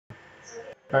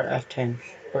Or F10.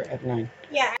 Or F9.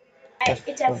 Yeah, it's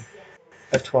F12.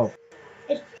 F12.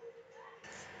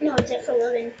 No, it's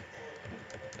F11.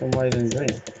 Then why isn't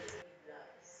it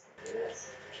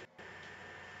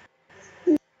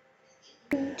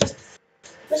green?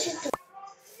 Let's just do it.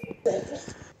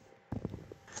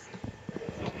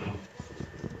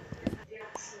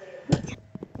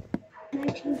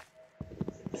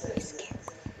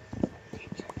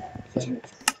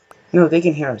 No, they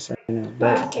can hear us right now,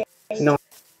 but Okay. no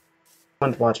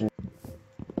one's watching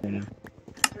right now.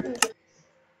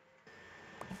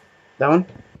 That one?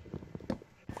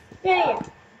 Yeah.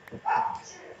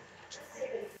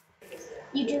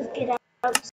 You just get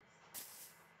out,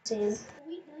 Sam. Are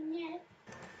we done yet?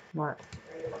 What?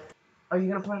 Are you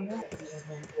gonna play on that?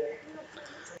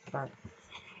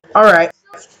 Alright.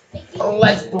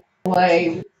 Let's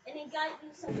play. And I got you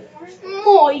some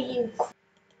more. You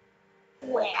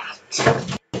quacked.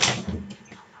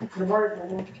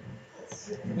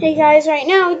 Hey guys, right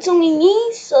now it's only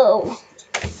me, so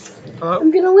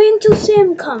I'm gonna wait until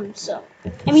Sam comes. Top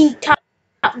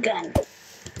Gun.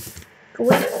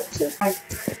 Wait. Do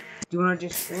you wanna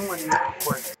just stream or do you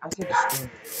record? I said just stream.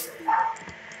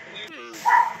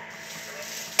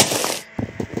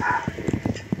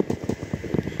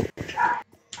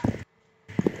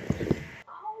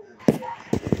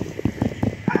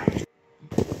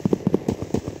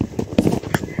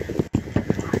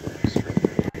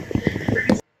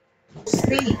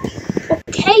 Speak.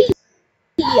 Okay.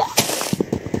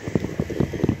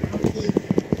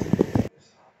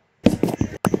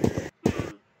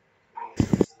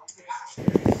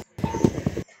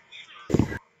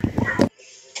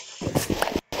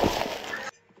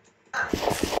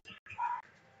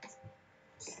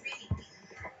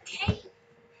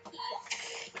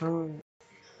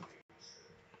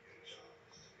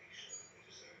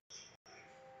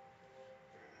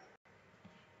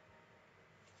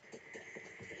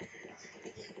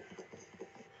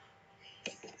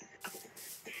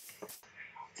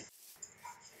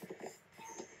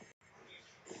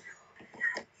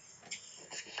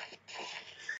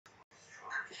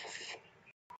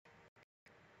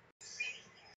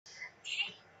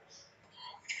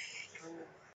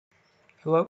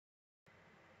 Hello?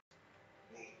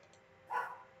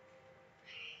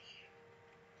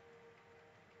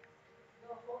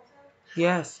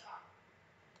 Yes.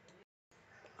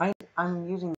 I'm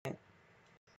using it.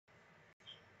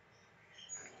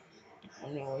 I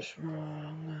know what's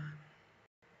wrong.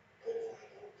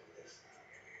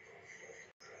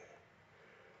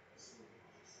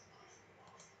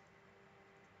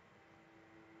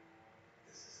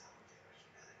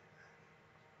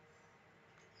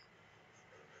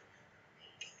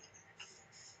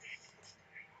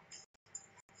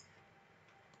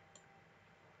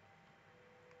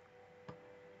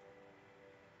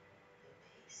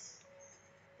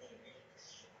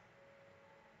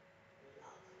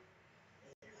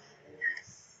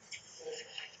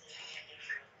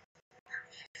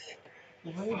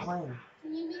 What are you playing?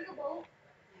 Can you make a boat?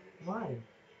 Why?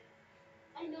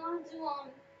 I know how to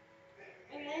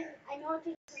and then I know how to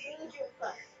take the villager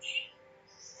first.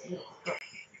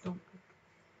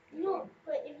 No,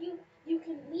 but if you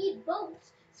can lead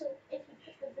boats, so if you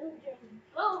put the villager in the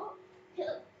boat,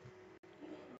 he'll.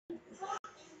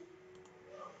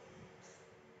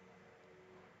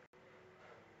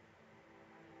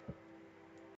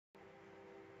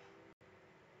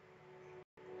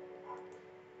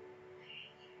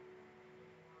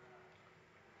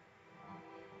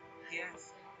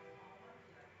 Yes.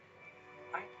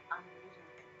 I'm using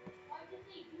it. Why did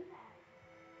they do that?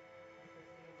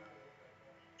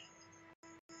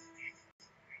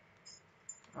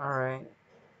 Alright.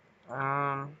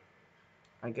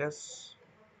 I guess.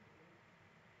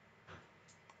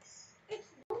 It's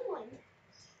no one.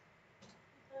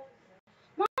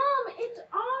 Mom, it's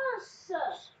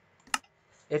us.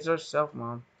 It's yourself,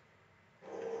 Mom.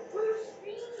 We're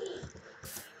streaming.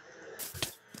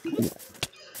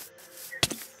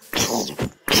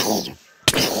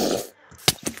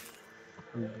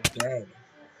 I'm dead.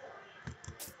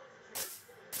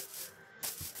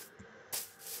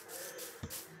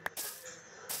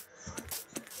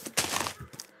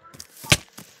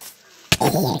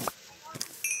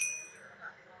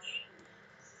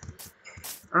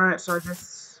 Alright, so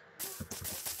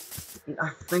I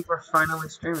think we're finally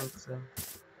streaming, so.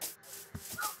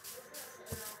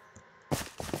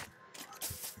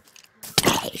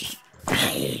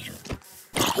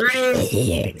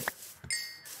 Rudy!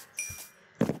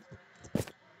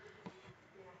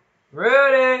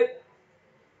 Rudy!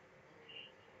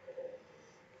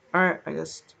 Alright, I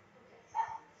guess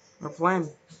we're playing.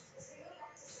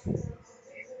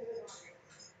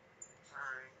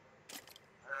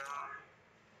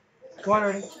 Come on,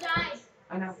 already.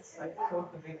 I know. I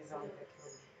killed the baby zombie. I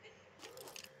killed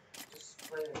him. Just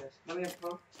play with this. Let me have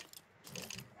phone.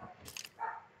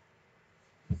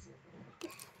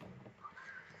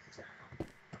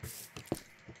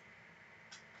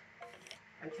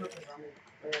 I killed the zombie.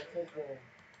 Wait, I killed the...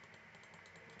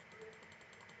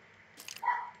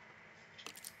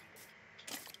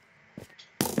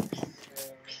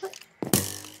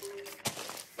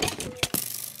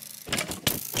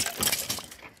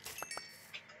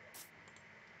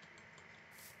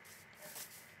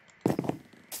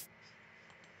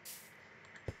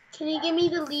 Can you give me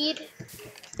the lead,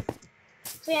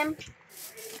 Sam?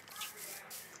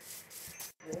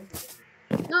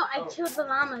 No, I killed the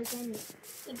llama again.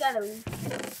 You gotta lead.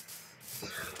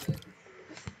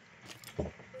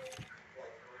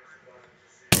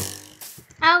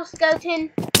 Ow,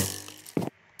 skeleton.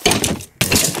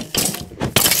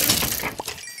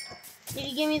 Did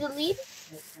you give me the lead?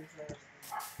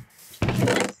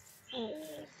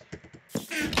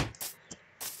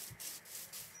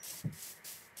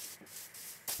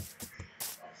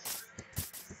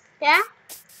 Yeah?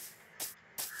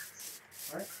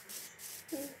 What?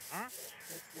 Huh?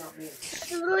 That's not me.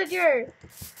 It's a villager.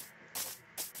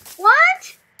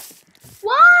 What?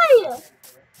 Why? I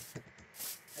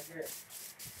hear it.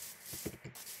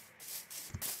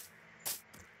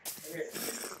 I hear it.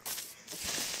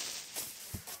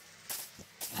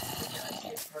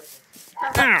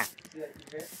 Ah. You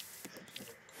hear it?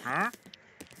 Huh?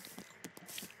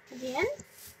 Again?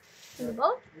 In the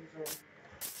boat?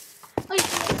 Oh, you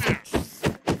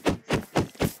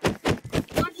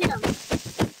don't hit him.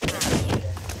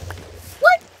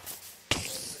 What?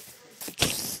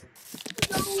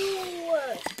 No.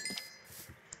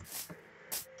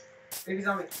 Baby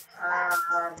zombie.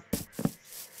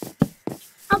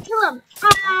 I'll kill him.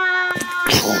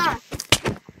 Ah.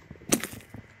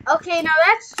 Okay, now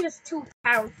that's just too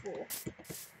powerful.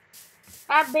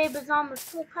 That baby zombie's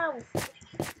too powerful.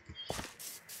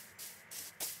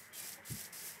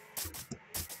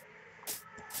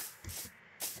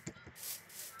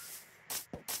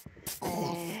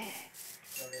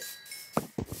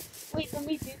 Wait, let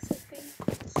me do something.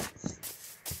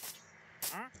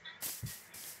 Huh?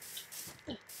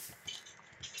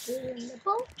 In the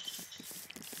boat.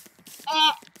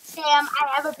 Sam, I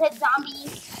have a pet zombie.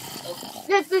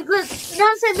 Look. No,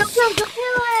 Sam, don't kill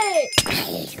it.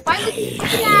 Why would you do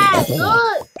that?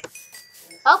 Look.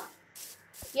 Oh,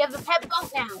 you have a pet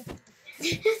boat now.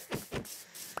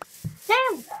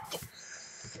 Sam.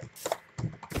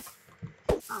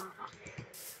 Oh.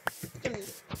 Give me.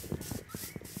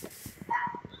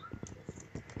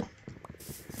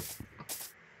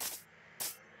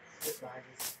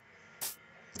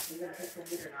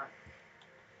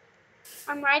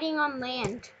 I'm riding on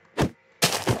land.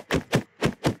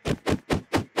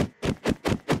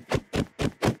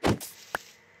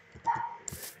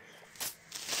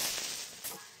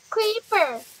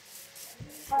 Creeper.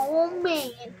 Oh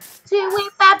man. So we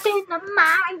pop in the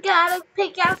mine. Gotta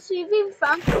pick out sweeping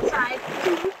from the side.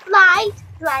 To light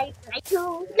to light.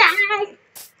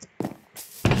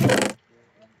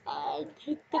 I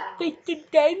hit the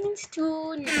diamonds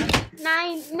tonight.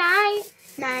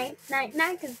 Night,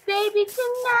 cause baby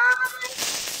tonight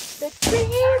the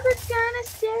trees are gonna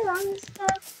steal on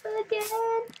stuff again,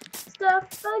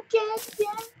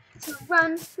 yeah. So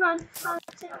run till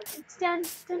it's done,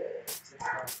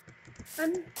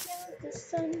 until the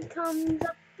sun comes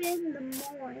up in the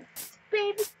morning.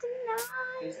 Baby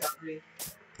tonight,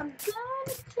 I'm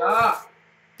gonna Stop!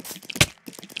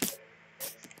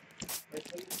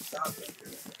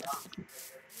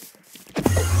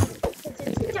 cause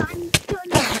it's done.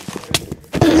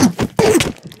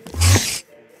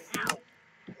 Ow.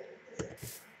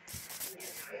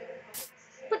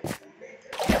 But I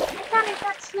thought I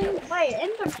got slain by an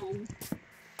Enderman.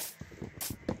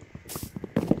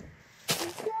 I'm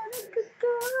gonna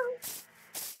go.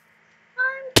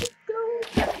 I'm gonna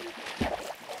go.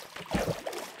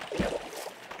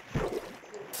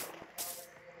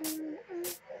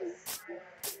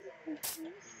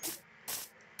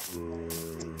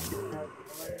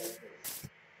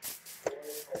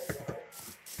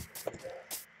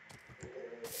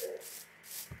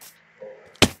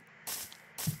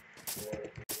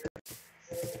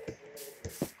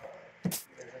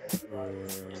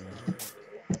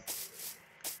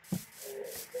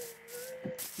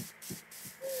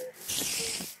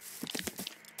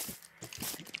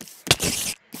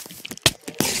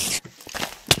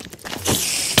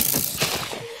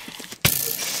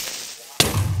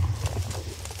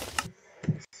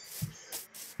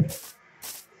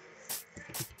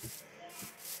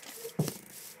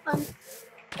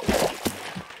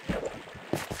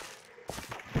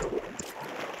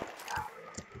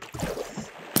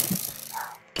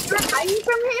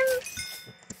 from him?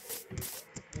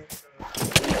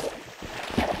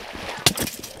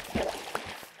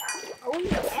 Oh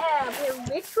yeah, we're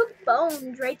rich with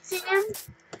bones, right, Sam?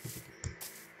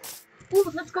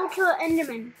 Ooh, let's go kill an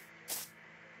Enderman.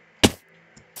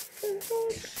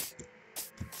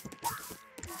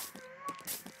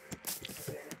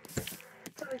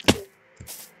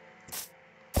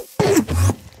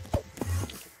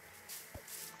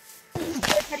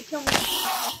 Try to kill me.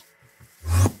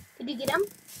 Did you get him?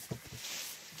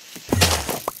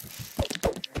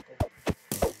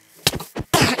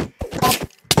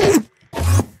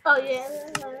 Oh yeah.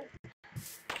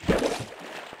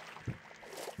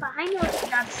 But I know he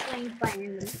got slain by an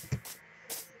enemy.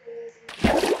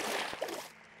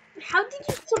 How did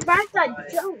you survive that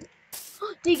jump?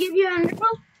 Did he give you an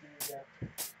underbow?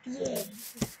 Yeah.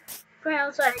 But I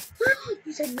was like,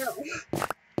 you said no.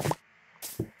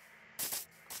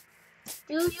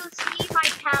 Do you see my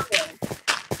tower?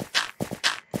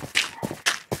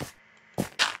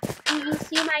 Do you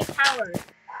see my tower?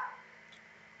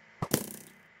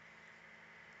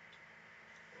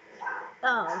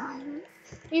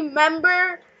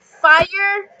 Remember,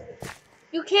 fire?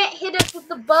 You can't hit us with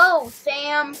the bow,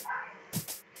 Sam.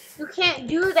 You can't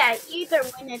do that either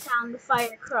when it's on the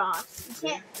fire cross. You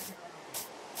can't.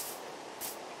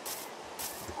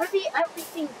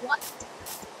 Everything what?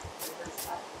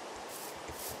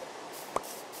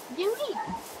 Do we?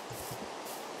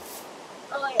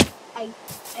 Oh, I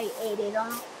ate it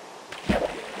all.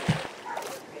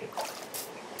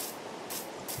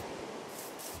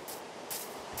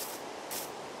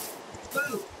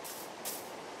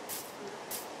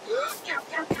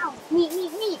 Cow. Meat.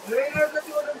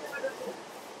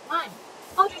 Why?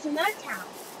 Oh, there's another cow.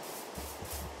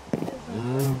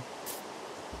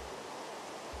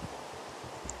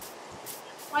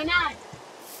 Why not?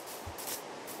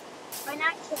 Why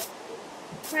not kill?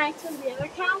 Can I kill the other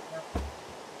cow?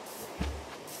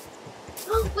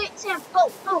 Oh, wait, Sam.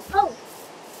 Oh.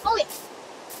 Oh, it.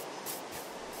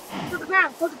 Go to the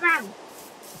ground.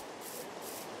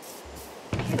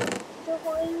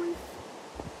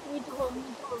 Need to hold.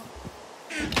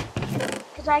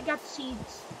 Because I got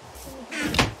seeds.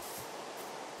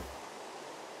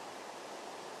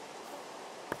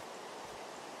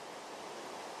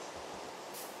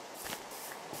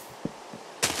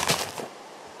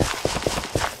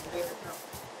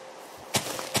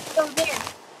 Go there.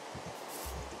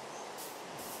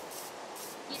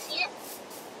 You see it?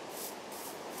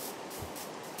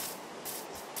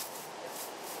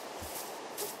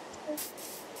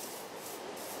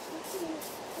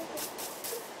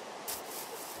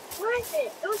 Where is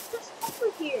it? It was just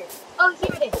over here. Oh,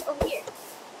 here it is. Over here.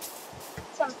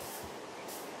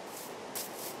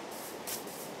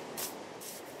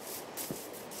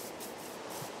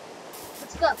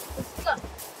 Let's go.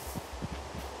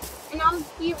 And I'll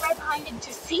be right behind it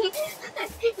to see.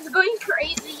 It's going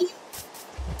crazy.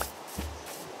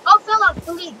 Oh, fell off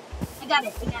the lead. I got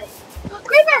it.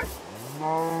 Creeper!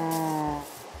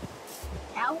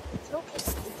 Cow, it's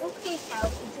okay. Cow.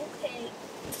 It's okay.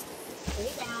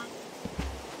 Stay back.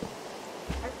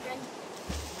 Our friend.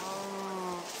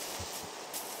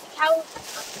 Cow.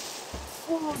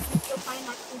 Oh, you still find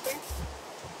that creeper?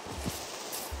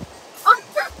 Oh,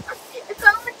 it's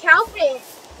on the cow pit.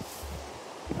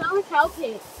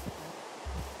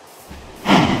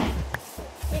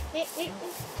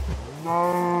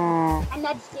 I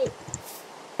nudged it.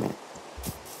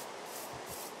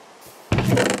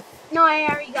 No, I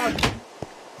already got it.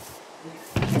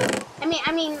 I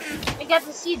mean, I got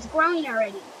the seeds growing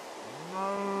already.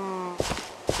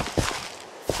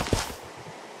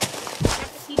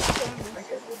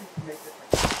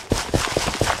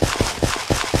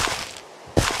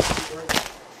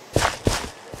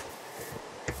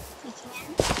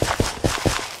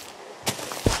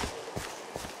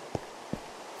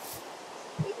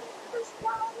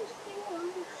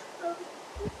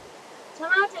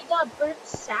 Somehow I got burnt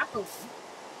sapling.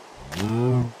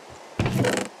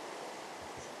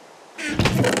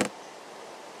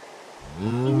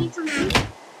 You need some meat?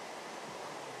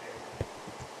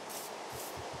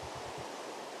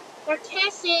 They're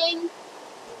kissing.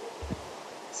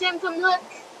 Sam, come look.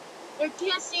 They're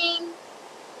kissing.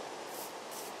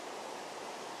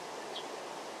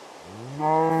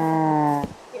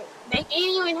 They ain't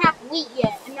even have wheat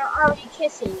yet, and they're already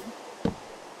kissing.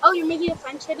 Oh, you're making a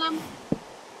French to them?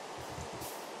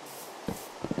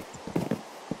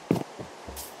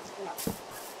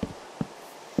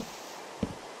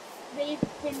 They've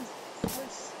been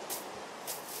first.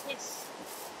 Yes.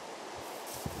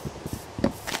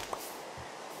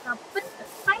 Now put the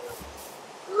final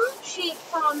sheep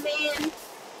on, man.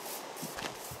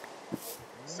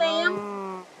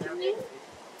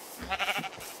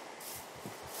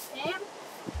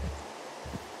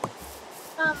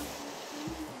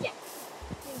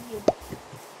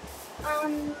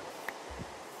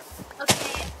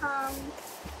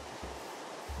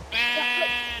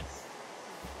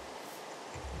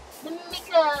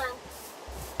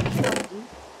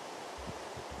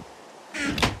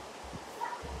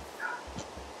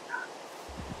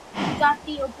 Got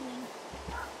the opening.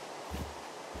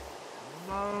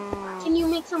 Can you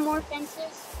make some more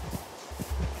fences?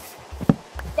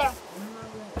 There.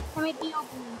 I made the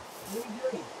opening. What are you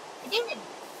doing? I did it.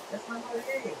 That's not what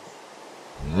it is.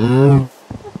 Mm.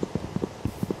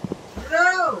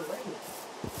 No! Wait.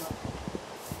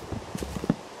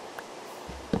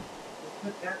 Just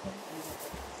put that one in the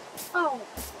Oh.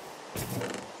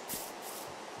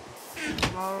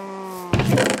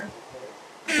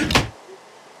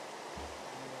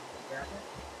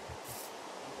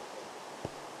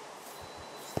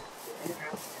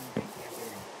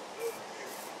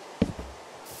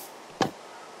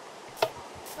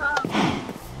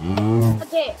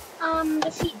 Okay,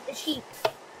 the sheep.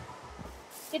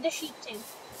 Get the sheep, Sam.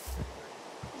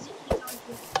 He's on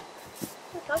here.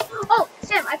 Oh,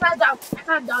 Sam, I found a dog.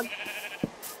 Dog.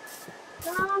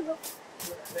 No, I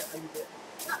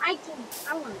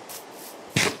want it.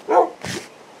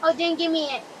 Oh, then give me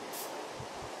it.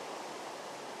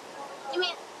 Give me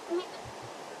it.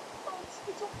 Oh,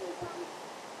 it's okay, Sam.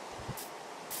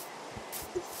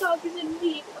 This dog is in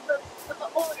need of an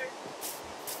owner.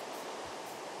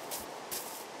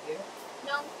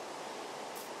 No.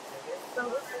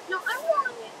 No, I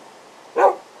want it.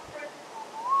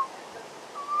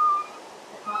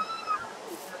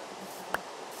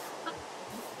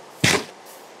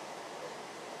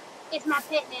 It's my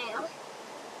pet now.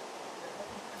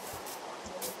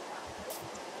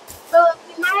 But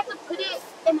we might have to put it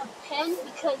in a pen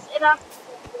because it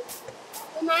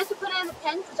we might have to put it in a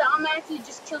pen because it automatically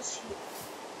just kills sheep.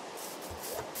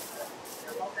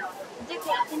 It's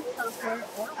okay, I can kill her or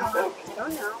what. I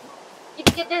don't know. Did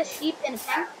you get the sheep in a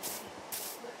pen?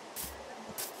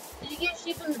 Did you get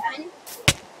sheep in the pen?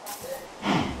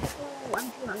 Oh,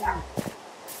 I'm too hungry.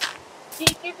 Did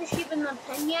you get the sheep in the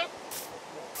pen yet?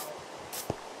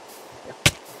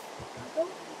 No.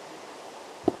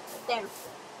 There.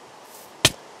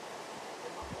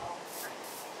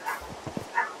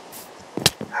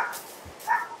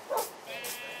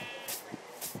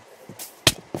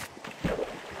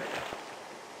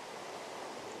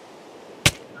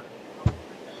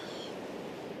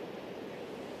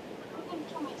 I'm gonna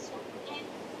kill myself again.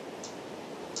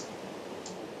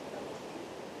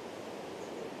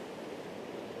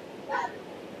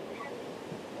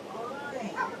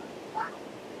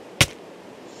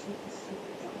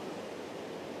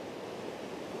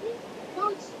 No,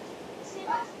 it's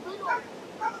little.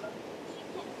 She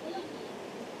can't feed me.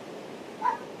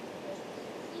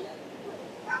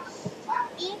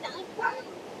 And I can't.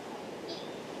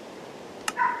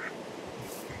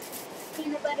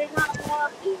 Peanut butter not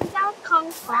love. Even down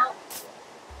Kong fault.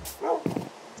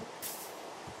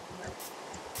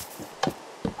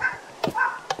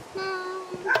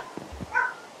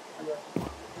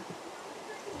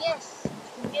 Yes.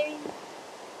 Very,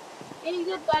 very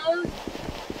good, Dog.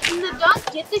 Can the dog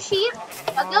get the sheep?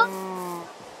 Doggo?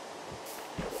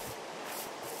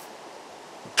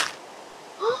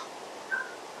 Oh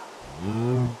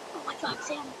my god,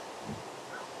 Sam.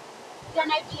 I got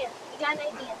an idea.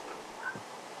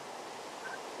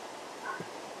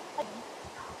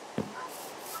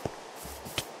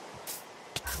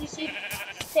 You see,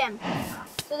 Sam.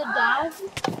 So the dog,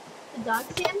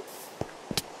 Sam,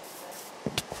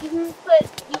 you can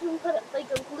put like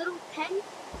a little pen,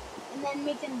 and then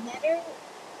make another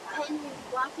pen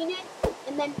blocking it,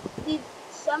 and then leave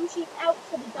some sheep out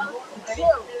for the dog to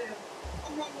kill.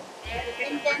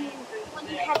 And then when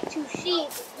you have 2 sheep,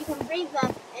 you can breed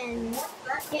them and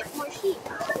get more sheep.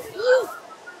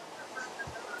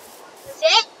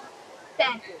 Sit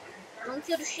back. Don't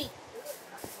kill the sheep.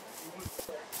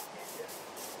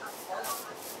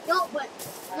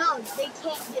 No, they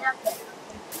can't get up there.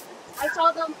 I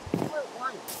saw them do it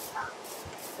once.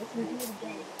 They can do it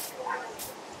again.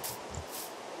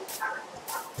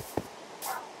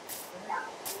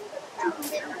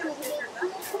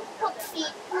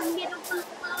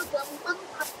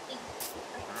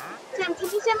 Sam, can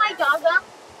you set my dog up?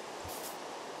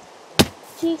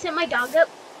 Can you set my dog up?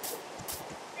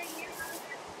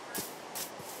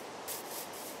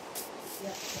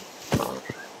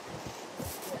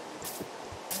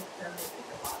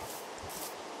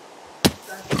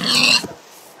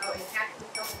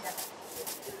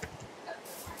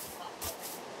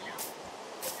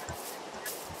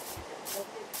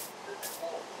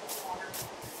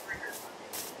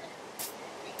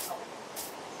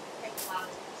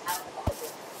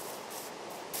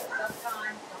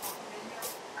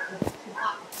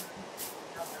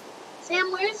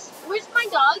 Sam, where's my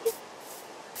dog?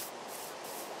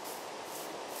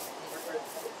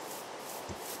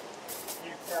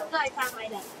 have I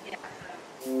done?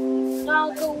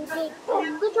 Doggo, little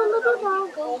doggo,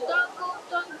 doggo, doggo,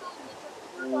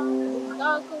 little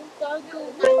doggo, doggo,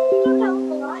 doggo,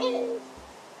 doggo, is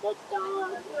the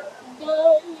dog.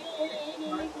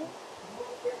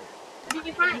 What did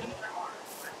you find?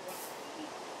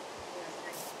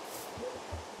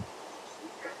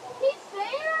 He's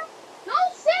there? No,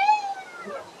 Sam!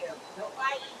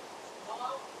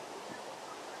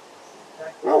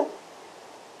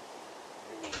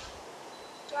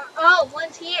 Oh,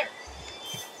 one's here.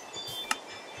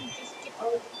 Just get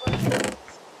over.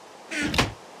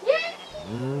 Yeah.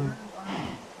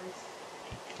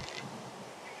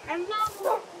 I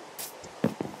know.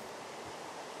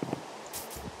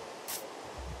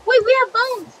 Wait, we have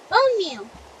bones. Bone meal.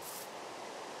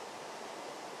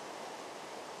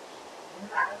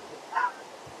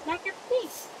 Back up,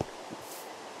 please.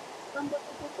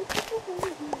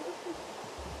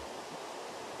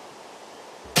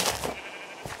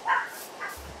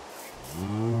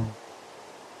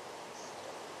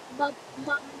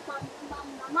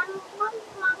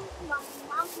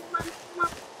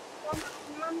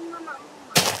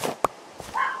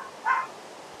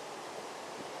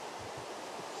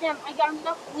 Sam, I got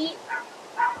enough wheat.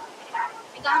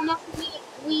 I got enough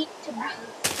wheat to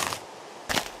breathe.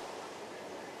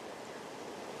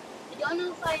 I don't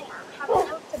know if I have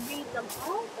enough to breathe them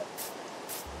all. But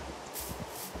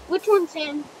which one,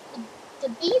 Sam? The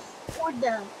beef or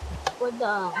the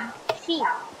sheep?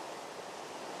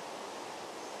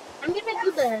 I'm gonna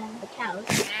do the cows.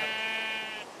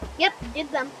 Yep, did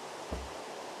them.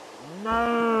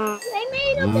 No. I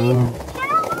made a big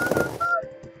cow.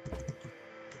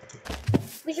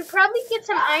 We should probably get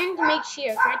some iron to make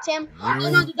shears, right, Sam? Oh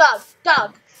no, the dog.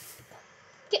 Dog.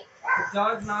 The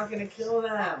dog's not gonna kill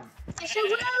them. Yes, it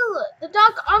will. The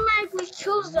dog automatically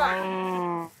kills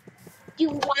them. Do you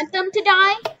want them to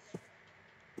die?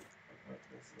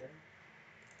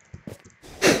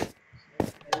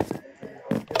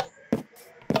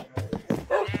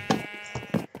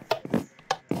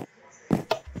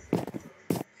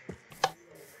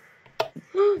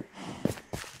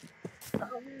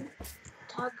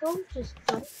 Doggo, just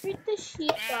don't hurt the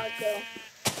sheep, Doggo.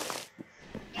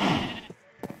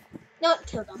 Don't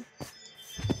kill them.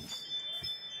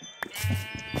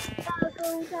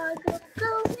 Doggo, Doggo, go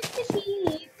with the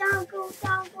sheep. Doggo,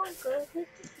 Doggo, go with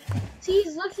the sheep. See,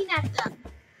 he's looking at them.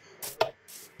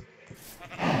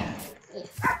 Yeah.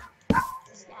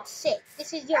 Now sit.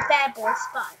 This is your bad boy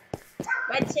spot.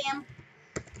 Right, Sam?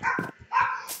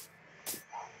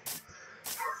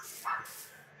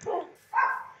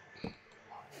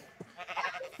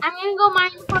 I'm gonna go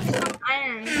mine for some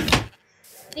iron.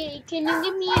 Hey, can you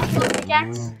give me a stone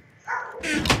pickaxe?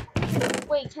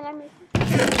 Wait, can I make it?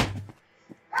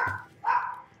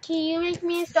 Can you make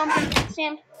me a stone pickaxe,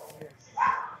 Sam?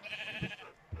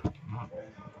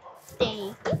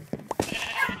 Thank you.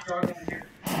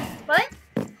 What?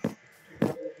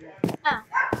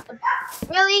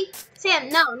 Really? Sam,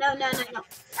 no.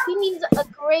 He needs a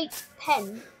great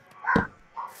pen.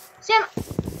 Sam,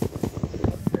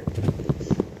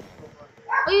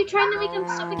 are you trying to make him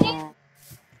suffocate?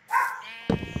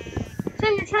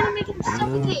 Sam, you're trying to make him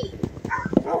suffocate.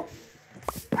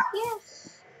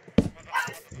 Yes.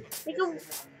 Make him...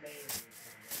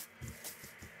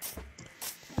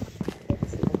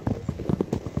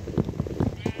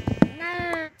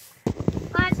 Nah.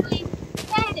 Actually,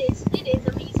 it is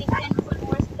amazing pen for the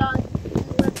worst dog.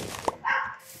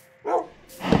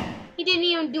 He didn't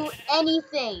even do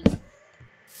anything.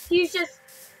 He was just...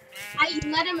 I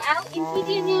let him out and he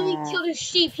didn't even kill the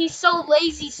sheep. He's so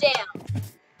lazy, Sam.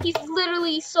 He's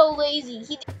literally so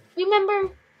lazy.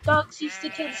 Remember dogs used to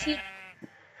kill the sheep?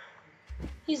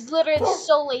 He's literally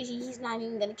so lazy, he's not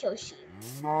even gonna kill a sheep.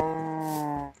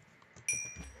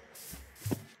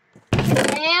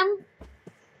 Sam,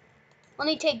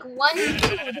 only take one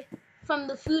food from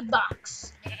the food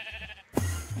box.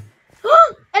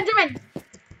 Enderman!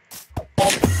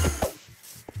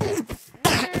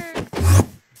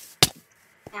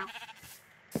 Now.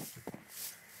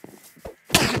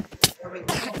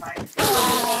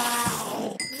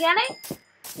 You got it?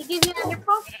 He gives you another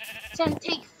pearl. Then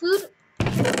take food,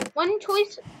 one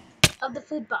choice of the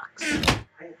food box.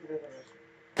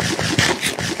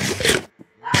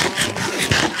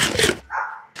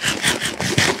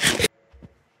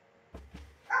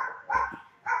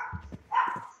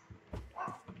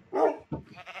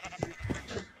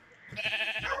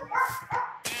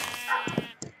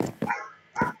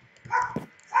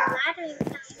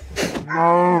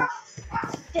 No.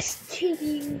 Just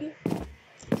kidding.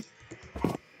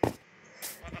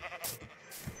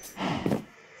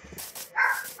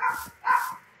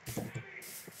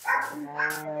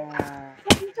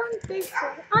 they say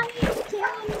I can't get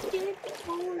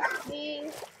on me.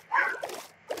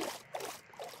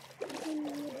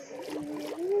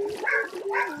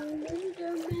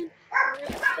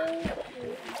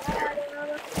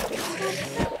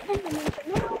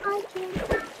 Now I can't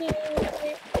take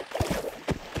it.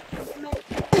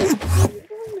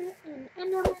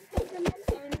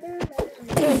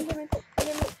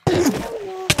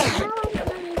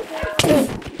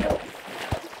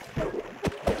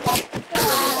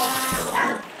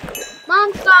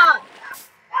 Mom, stop!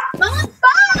 Mom,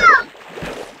 stop!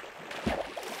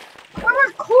 We're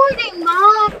recording,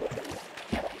 Mom!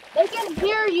 They can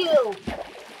hear you!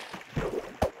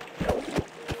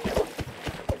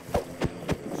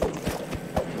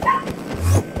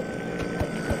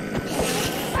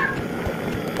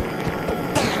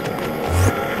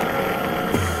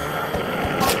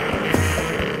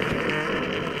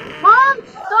 Mom,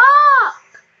 stop!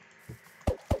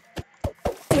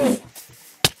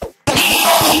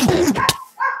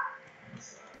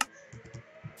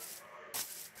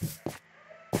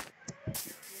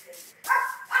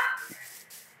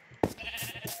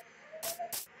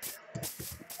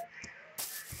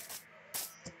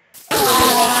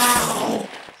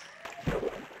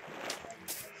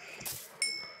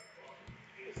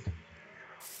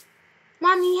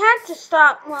 Mom, you had to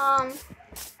stop, Mom.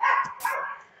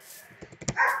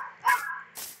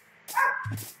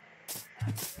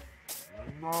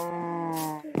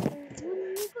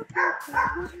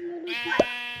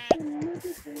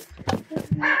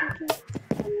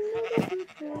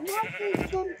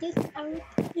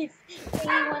 If they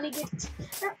wanna get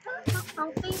out.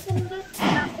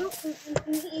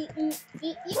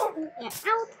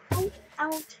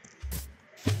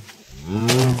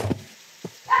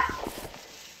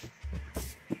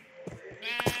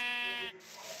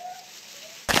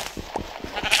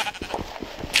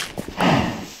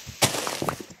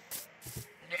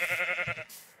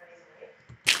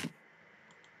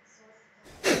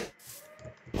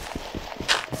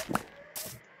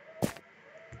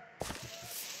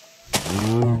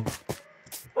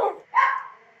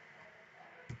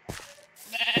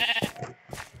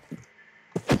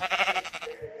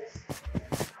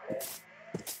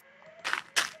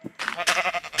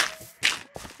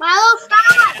 Milo, stop!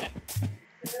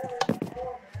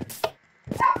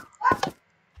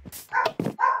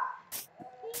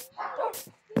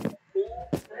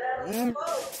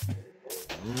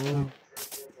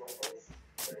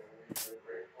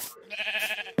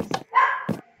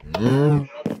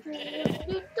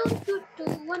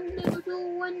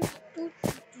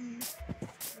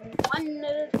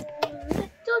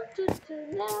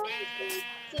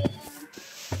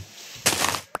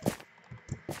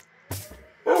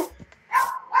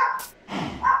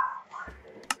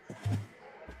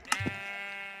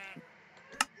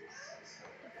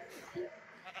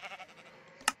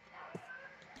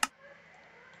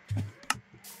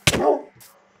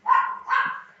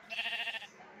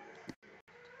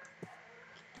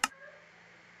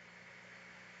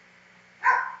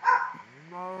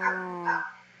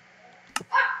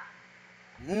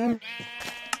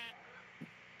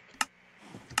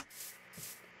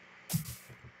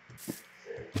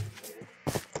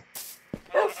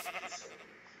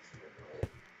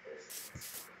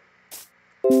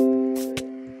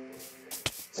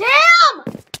 Sam!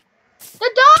 The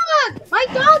dog! My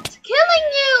dog's killing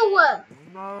you!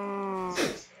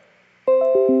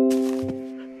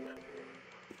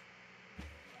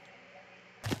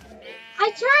 I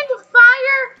turned the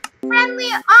fire friendly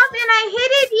off and I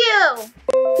hit you!